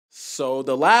So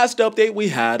the last update we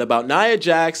had about Nia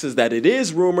Jax is that it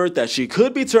is rumored that she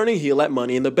could be turning heel at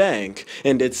Money in the Bank,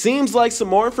 and it seems like some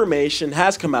more information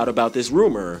has come out about this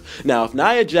rumor. Now if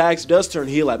Nia Jax does turn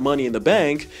heel at Money in the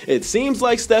Bank, it seems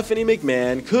like Stephanie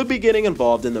McMahon could be getting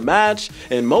involved in the match,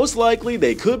 and most likely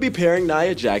they could be pairing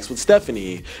Nia Jax with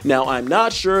Stephanie. Now I'm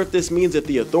not sure if this means that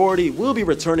the Authority will be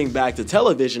returning back to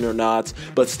television or not,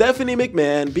 but Stephanie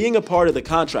McMahon being a part of the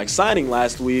contract signing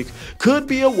last week could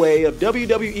be a way of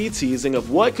WWE teasing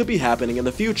of what could be happening in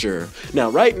the future. Now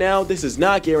right now this is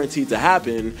not guaranteed to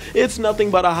happen, it's nothing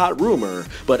but a hot rumor,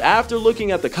 but after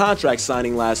looking at the contract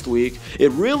signing last week,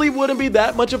 it really wouldn't be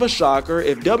that much of a shocker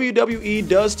if WWE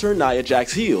does turn Nia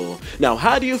Jax heel. Now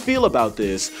how do you feel about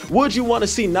this? Would you want to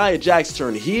see Nia Jax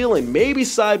turn heel and maybe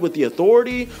side with the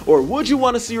Authority, or would you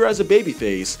want to see her as a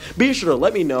babyface? Be sure to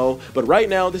let me know, but right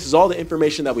now this is all the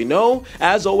information that we know.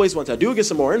 As always, once I do get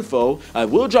some more info, I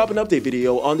will drop an update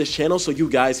video on this channel so you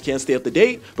guys can stay up to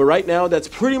date, but right now that's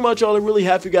pretty much all I really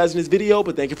have for you guys in this video.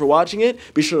 But thank you for watching it.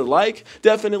 Be sure to like,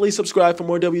 definitely subscribe for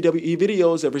more WWE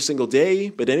videos every single day.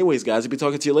 But anyways guys, I'll be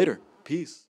talking to you later. Peace.